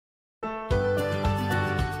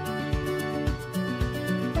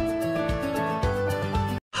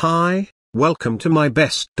Hi, welcome to my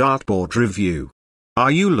best dartboard review. Are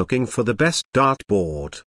you looking for the best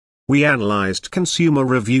dartboard? We analyzed consumer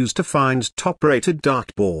reviews to find top-rated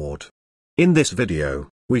dartboard. In this video,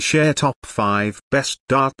 we share top 5 best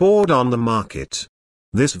dartboard on the market.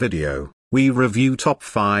 This video, we review top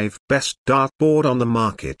 5 best dartboard on the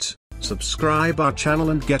market. Subscribe our channel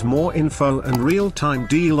and get more info and real-time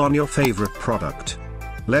deal on your favorite product.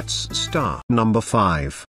 Let's start. Number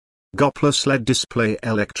 5. Goplus LED Display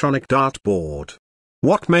Electronic Dartboard.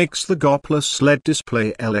 What makes the Goplus LED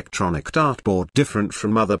Display Electronic Dartboard different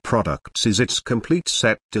from other products is its complete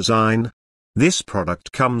set design. This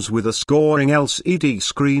product comes with a scoring LCD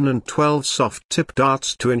screen and 12 soft-tip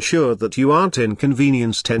darts to ensure that you aren't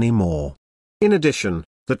inconvenienced anymore. In addition,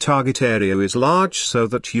 the target area is large so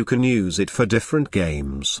that you can use it for different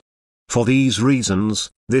games. For these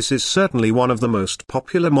reasons, this is certainly one of the most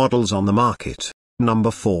popular models on the market.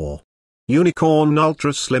 Number 4. Unicorn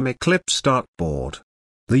Ultra Slim Eclipse Dartboard.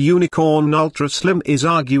 The Unicorn Ultra Slim is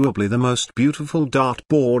arguably the most beautiful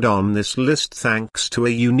dartboard on this list thanks to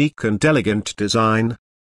a unique and elegant design.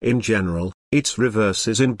 In general, its reverse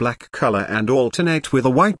is in black color and alternate with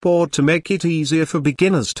a white board to make it easier for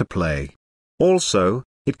beginners to play. Also,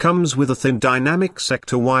 it comes with a thin dynamic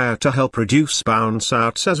sector wire to help reduce bounce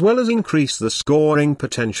outs as well as increase the scoring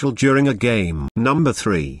potential during a game. Number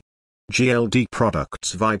 3. GLD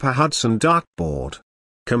Products Viper Hudson Dartboard.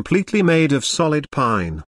 Completely made of solid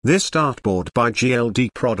pine, this dartboard by GLD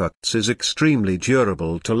Products is extremely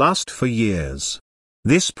durable to last for years.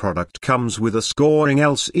 This product comes with a scoring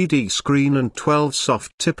LCD screen and 12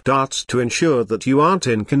 soft-tip darts to ensure that you aren't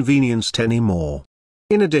inconvenienced anymore.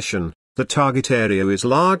 In addition, the target area is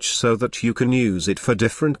large so that you can use it for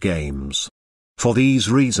different games. For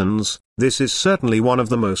these reasons, this is certainly one of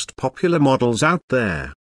the most popular models out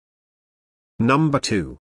there. Number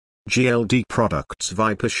 2. GLD Products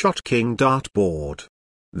Viper Shot King Dartboard.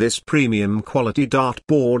 This premium quality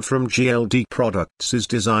dartboard from GLD Products is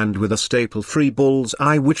designed with a staple-free bull's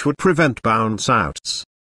eye which would prevent bounce outs.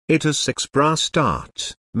 It has 6 brass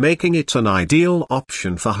darts, making it an ideal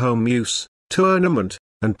option for home use, tournament,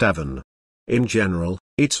 and tavern. In general,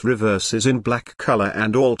 its reverse is in black color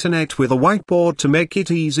and alternate with a white board to make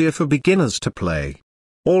it easier for beginners to play.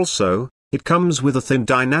 Also, it comes with a thin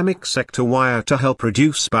dynamic sector wire to help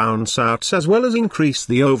reduce bounce outs as well as increase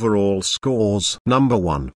the overall scores. Number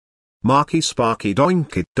 1. Marky Sparky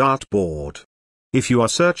Doink It Dartboard. If you are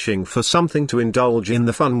searching for something to indulge in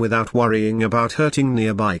the fun without worrying about hurting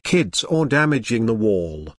nearby kids or damaging the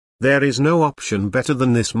wall, there is no option better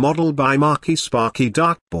than this model by Marky Sparky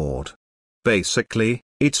Dartboard. Basically,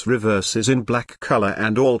 its reverse is in black color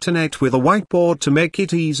and alternate with a white board to make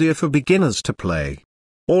it easier for beginners to play.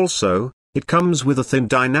 Also, it comes with a thin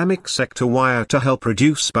dynamic sector wire to help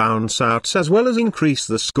reduce bounce outs as well as increase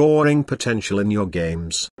the scoring potential in your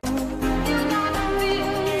games.